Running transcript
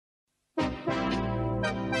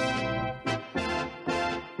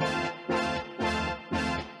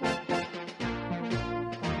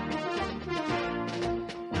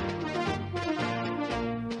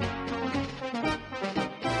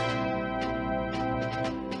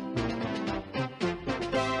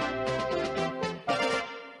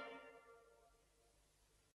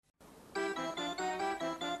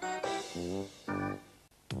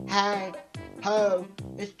Hey, ho,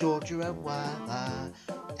 it's Georgia and Werther.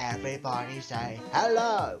 Everybody say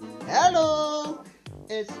hello, hello.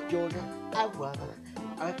 It's Georgia and Werther.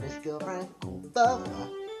 I'm with this girlfriend called Werther.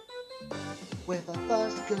 With a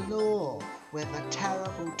first galore, with a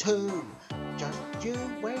terrible two. Just you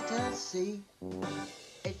wait and see.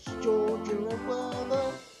 It's Georgia and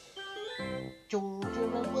Werther. Georgia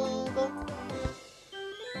and Werther.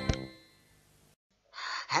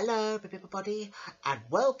 Hello, everybody, and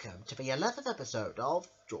welcome to the 11th episode of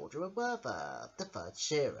Georgia and Werther, the third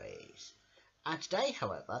series. And today,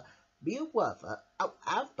 however, me and Werther,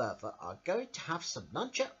 and Werther are going to have some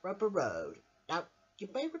lunch at Rubber Road. Now, you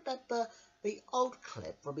may remember the old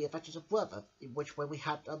clip from the Adventures of Werther, in which when we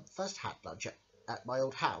had first had lunch at my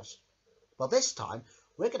old house. Well, this time,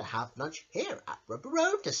 we're going to have lunch here at Rubber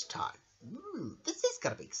Road this time. This is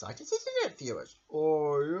going to be exciting, isn't it, viewers?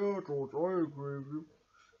 Oh, yeah, George, I agree with you.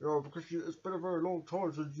 Yeah, because it's been a very long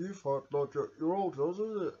time since you've had lunch at your old house,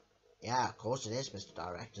 isn't it? Yeah, of course it is, Mr.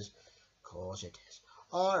 Directors. Of course it is.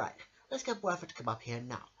 All right, let's get Werther to come up here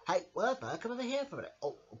now. Hey, Werther, come over here for a minute.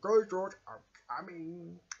 Oh, okay, George.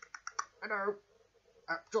 Hello.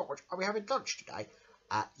 George, are we having lunch today?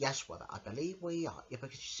 Yes, Werther, I believe we are. Yeah,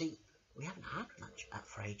 because you see, we haven't had lunch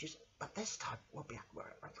for ages, but this time we'll be at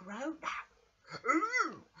Rubber Road now.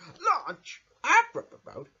 Ooh, lunch. At Rubber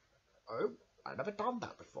Road? Oh, I've never done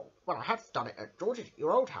that before. Well, I have done it at George's,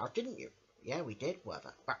 your old house, didn't you? Yeah, we did,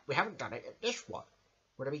 Werther, but we haven't done it at this one.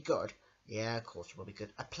 Would it be good? Yeah, of course it will be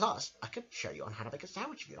good. Plus, I can show you on how to make a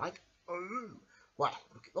sandwich if you like. Ooh. Well,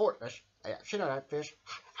 look at all this. Should I have this?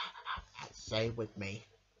 Say with me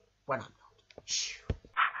when I'm not.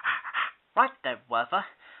 Right then, Werther.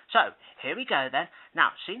 So, here we go then.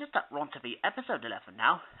 Now, seeing as that we're on to the episode 11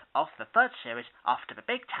 now, of the third series after the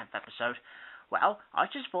big 10th episode, well, I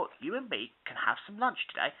just thought you and me can have some lunch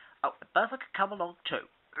today. Oh, and Bertha could come along too.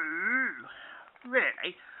 Ooh,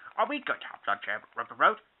 really? Are we going to have lunch here at Rubber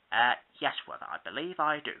Road? Yes, Werther, I believe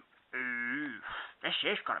I do. Ooh, this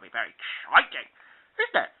is going to be very exciting,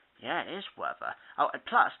 isn't it? Yeah, it is, Werther. Oh, and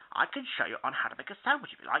plus, I can show you on how to make a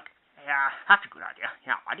sandwich if you like. Yeah, that's a good idea.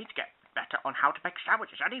 Yeah, I need to get better on how to make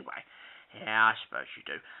sandwiches anyway. Yeah, I suppose you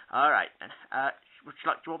do. Alright then. Do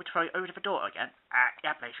you want me to throw you over to the door again?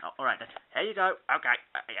 Yeah, please. Oh, alright then. Here you go. Okay.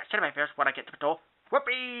 Yeah, sit away first when I get to the door.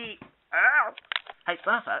 Whoopee! Ow! Hey,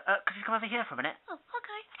 Bertha, could you come over here for a minute? Oh,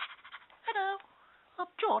 okay. Hello.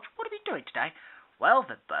 George, what are we doing today? Well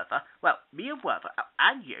then, Bertha. Well, me and Werther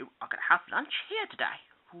and you are going to have lunch here today.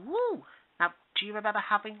 Woo! Now, do you remember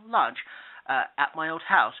having lunch at my old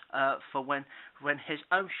house for when his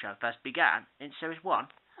own show first began in Series 1?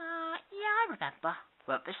 Yeah, I remember.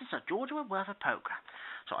 Well, this is a Georgia and Werther program,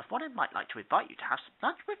 so I thought I might like to invite you to have some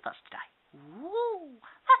lunch with us today. Woo!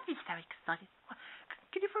 That is very exciting.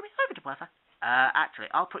 Can you throw me over to Werther? Actually,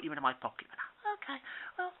 I'll put you into my pocket now. Okay.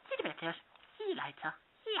 Well, see you in a minute, see you later.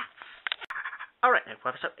 Yeah. Alright then,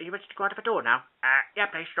 Werther, so are you ready to go out of the door now? Yeah,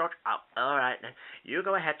 please, George. Oh, alright then. You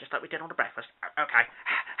go ahead, just like we did on the breakfast. Okay.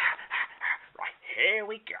 Right, here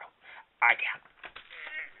we go. Again.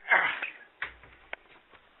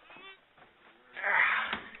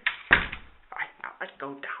 Right, now let's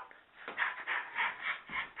go down.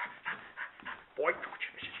 Boy, George,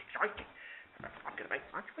 this is exciting. I'm going to make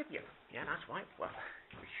lunch with you. Yeah, that's right, Werther.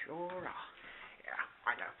 We sure are. Yeah,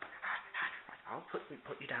 I know. Right, I'll put you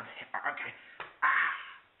down here. Okay.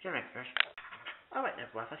 You're in first. Alright then,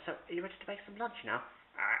 Werther, so are you ready to make some lunch now?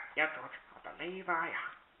 Yeah, George, I believe I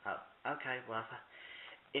am. Oh, okay, Werther.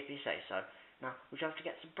 If you say so. Now, would you like to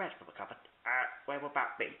get some bread from the cupboard? Where will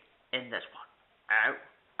that be? In this one. Oh,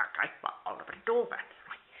 okay, well, I'll open the door then.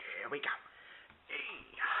 Right, here we go.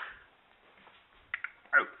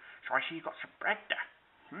 Oh, so I see you got some bread there.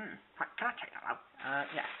 Right, can I take that out?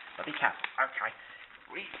 Yeah, but be careful. Okay.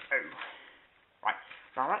 Right,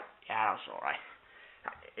 alright? Yeah, that's alright.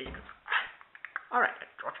 Here you go. Alright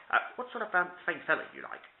then, George. What sort of thing filling you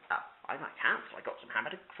like? I like ham, so I got some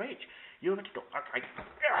ham in the fridge. You have to go. Okay.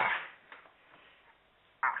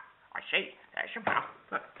 I see. There's some ham.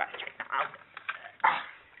 Better take that out.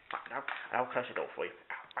 Right, now, I'll close the door for you.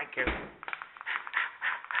 Thank you.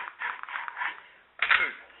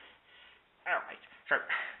 Alright, so,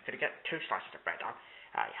 can you get 2 slices of bread on?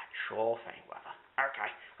 Yeah, sure thing, Werther.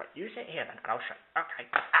 Okay. Right, you sit here then, and I'll show you.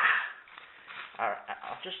 Okay. Alright,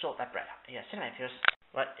 I'll just sort that bread out. Yeah, sit down, Fuse.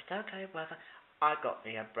 Right, it's okay, Werther. I got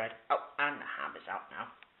the bread. Oh, and the ham is out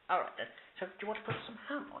now. Alright then. So, do you want to put some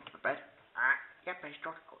ham onto the bread? Yeah, please,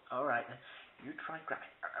 George. Alright then. You try and grab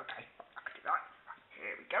it. Okay. I can do that. Right,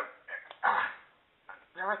 here we go.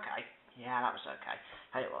 Okay. Yeah, that was okay.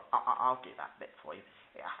 Hey, well, I'll do that bit for you.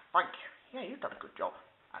 Yeah, thank you. Yeah, you've done a good job.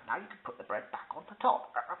 And now you can put the bread back on the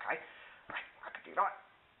top. Okay. Right, I can do that.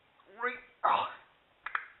 Right. Oh.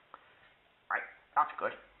 Right, that's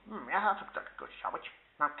good. Yeah, that looks like a good sandwich.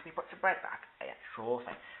 Now, can you put some bread back? Yeah, sure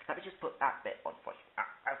thing. Let me just put that bit on for you.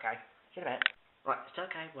 Okay. See you in a bit. Right, it's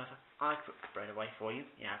okay, Werther. I put the bread away for you.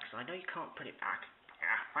 Yeah, because I know you can't put it back.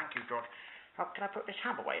 Yeah, thank you, George. How can I put this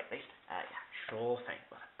ham away at least? Yeah, sure thing.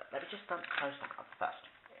 Werther. Let me just close that up first.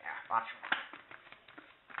 Yeah, that's right.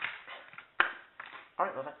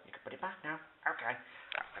 Alright, Werther, you can put it back now. Okay.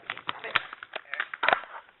 Let me just grab it.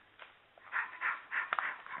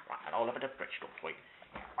 Right, and I'll have a bridge store for you.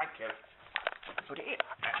 Yeah, thank you. Put it in.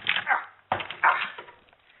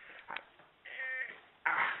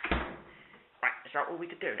 Right, is that all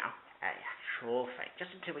we can do now? Yeah, sure thing.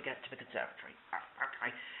 Just until we get to the conservatory.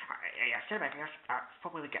 Okay. Yeah, see you later.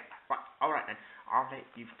 Probably we get there. Right, alright then. I'll let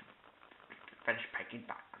you finish packing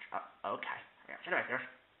back. Okay. Yeah, see you later.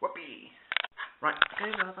 Whoopee. Right, okay,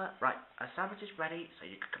 Werther. Right, our sandwich is ready, so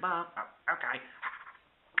you can come up. Okay.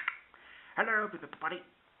 Hello, everybody.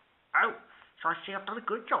 Oh, so I see I've done a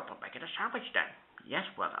good job of making a sandwich then. Yes,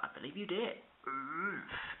 Werther, I believe you did.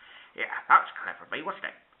 Yeah, that was clever of me, wasn't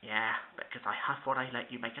it? Yeah, because I thought I'd let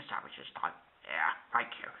you make a sandwich this time. Yeah, thank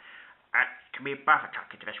you. Can we Bertha tuck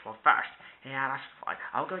into this one first? Yeah, that's fine.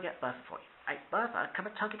 I'll go get Bertha for you. Hey, Bertha, come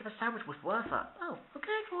and tuck into the sandwich with Werther. Oh,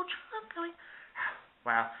 okay, George, I'm going.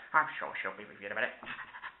 Well, I'm sure she'll be with you in a minute.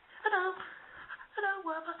 Hello. Hello,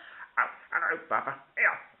 Werther. Oh, hello, Bertha.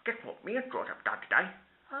 Yeah, guess what me and George have done today?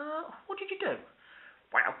 What did you do?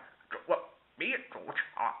 Well, me and George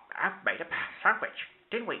have made a sandwich.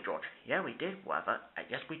 Didn't we, George? Yeah, we did, Werther.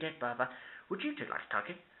 Yes, we did, Bertha. Would you two like to tuck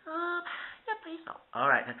in? Yeah, please not. All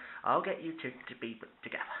right, then. I'll get you two to be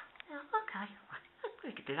together. Yeah, okay. Right.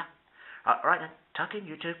 We can do that. All right, then. Tuck in,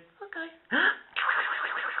 you two. Okay.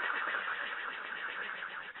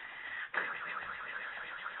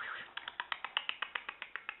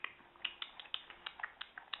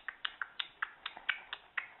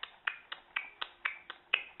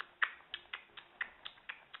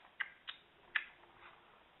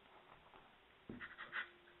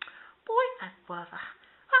 Werther.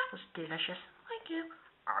 That was delicious. Thank you.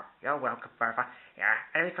 Oh, you're welcome, Werther. Yeah,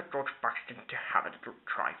 only for George Buxton to have a little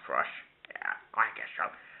try for us. Yeah, I guess so.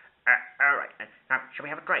 All right, then. Now, shall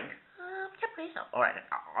we have a drink? Yeah, please. All right, then.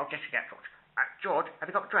 I'll just get George. George, have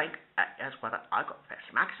you got a drink? Yes, Werther. I've got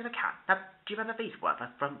Pepsi Max in a can. Now, do you remember these, Werther,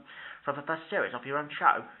 from the first series of your own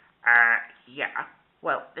show? Yeah.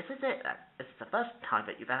 Well, this is it, then. This is the first time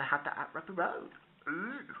that you've ever had that at Rugby Road.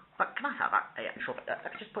 Ooh. But can I have that? Yeah, sure. But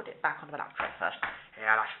let me just put it back on the banana tray first.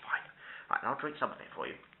 Yeah, that's fine. Right, and I'll drink some of it for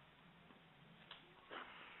you.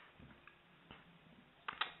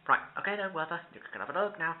 Right, okay then, Werther. You can have a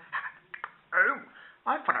look now. Oh,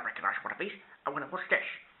 I thought I recognised one of these. What's this?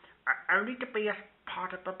 Only to be as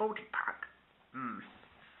part of the boarding pack.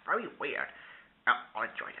 Very weird. I'll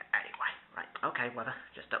enjoy it anyway. Right, okay, Werther.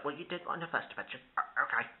 Just what you did on the first adventure.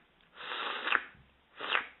 Okay.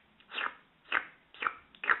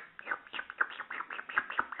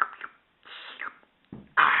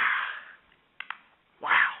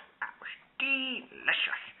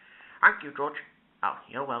 Thank you, George. Oh,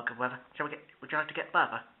 you're welcome, Werther. Would you like to get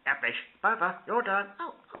Bertha? Yeah, please. Bertha, you're done.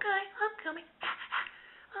 Oh, okay, I'm coming.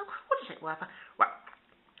 Oh, what is it, Werther?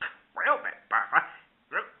 Well then, Bertha,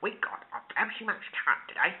 look, we got a Pepsi Max can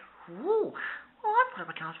today. Ooh, well, I've got to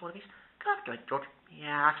recognize one of these. Can I have a drink, George?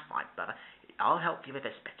 Yeah, that's fine, Bertha. I'll help you with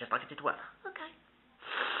this bit, just like I did Werther. Okay.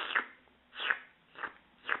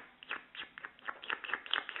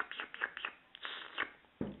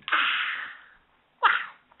 Wow,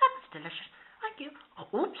 that was delicious. Thank you. Oh,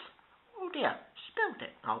 oops. Oh dear, spilled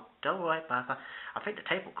it. Oh, don't worry, Bertha. I think the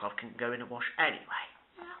tablecloth can go in the wash anyway.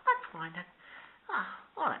 Yeah, that's fine then.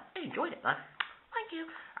 Alright, I enjoyed it though. Thank you.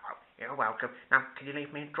 Oh, you're welcome. Now, can you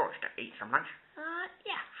leave me and George to eat some lunch?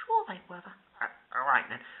 Yeah, sure thing, Werther. Alright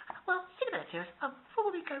then. Well, see you in a minute, dears.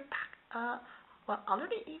 Before we go back, well, I'll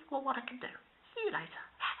only eat what I can do. See you later.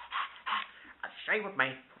 Stay with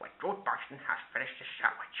me when George Buxton has finished his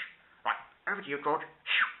sandwich. Right, over to you, George.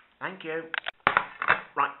 Thank you.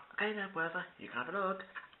 Right, okay then, Werther. You can have a look.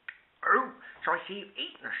 Oh, so I see you've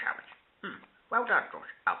eaten a sandwich. Well done, George.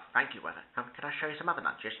 Oh, thank you, Werther. Can I show you some other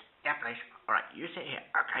lunches? Yeah, please. All right, you sit here.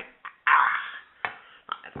 Okay.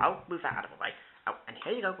 Right, I'll move that out of the way. Oh, and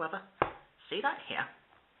here you go, Werther. See that here?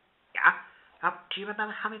 Yeah. Do you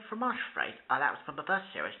remember having fromage phrase? That was from the first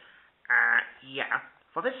series. Yeah.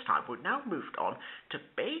 For this time, we've now moved on to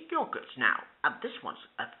baked yogurts now. And this one's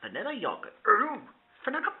a vanilla yogurt. Ooh,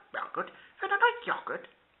 vanilla yogurt? Vanilla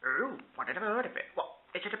yogurt? Ooh, I never heard of it. What,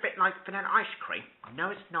 is it a bit like vanilla ice cream?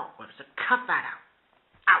 No, it's not, Werther, so cut that out.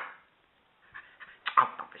 Ow.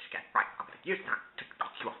 Oh, use that to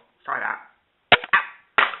knock you off. Sorry about that.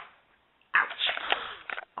 Ow. Ouch.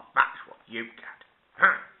 Oh, that's what you get.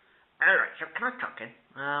 Huh. Alright, so can I tuck in?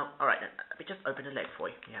 Alright, let me just open the leg for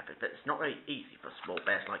you. Yeah, but it's not very easy for small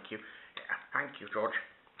bears like you. Yeah, thank you, George.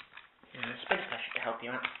 Yeah, it's been a pleasure to help you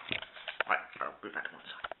out. Right, I'll move that to one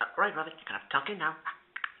side. Right, brother, you can have a tuck in now.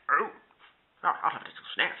 Oh, I'll have a little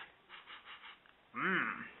sniff.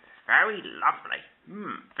 Very lovely.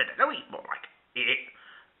 Vanilla more like it.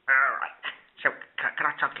 Alright, so can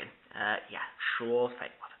I tuck in? Yeah, sure thing.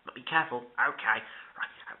 But be careful. Okay.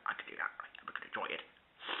 Right, I can do that. Right, we're going to enjoy it.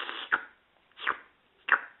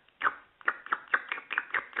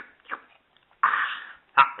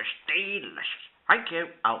 That was delicious. Thank you.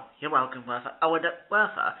 Oh, you're welcome, Werther. Oh, and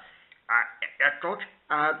Werther, George,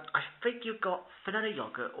 I think you've got vanilla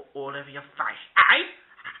yogurt all over your face. Eh?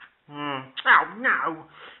 Oh, no.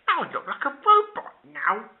 Now I look like a robot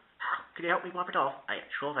now. Can you help me wipe it off? Yeah,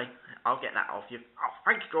 sure thing. I'll get that off you. Oh,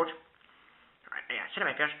 thank you, George. Right, yeah,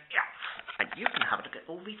 cinemakers. Yeah. And you can have a look at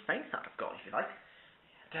all these things that I've got, if you like.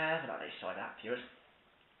 Definitely saw that, viewers.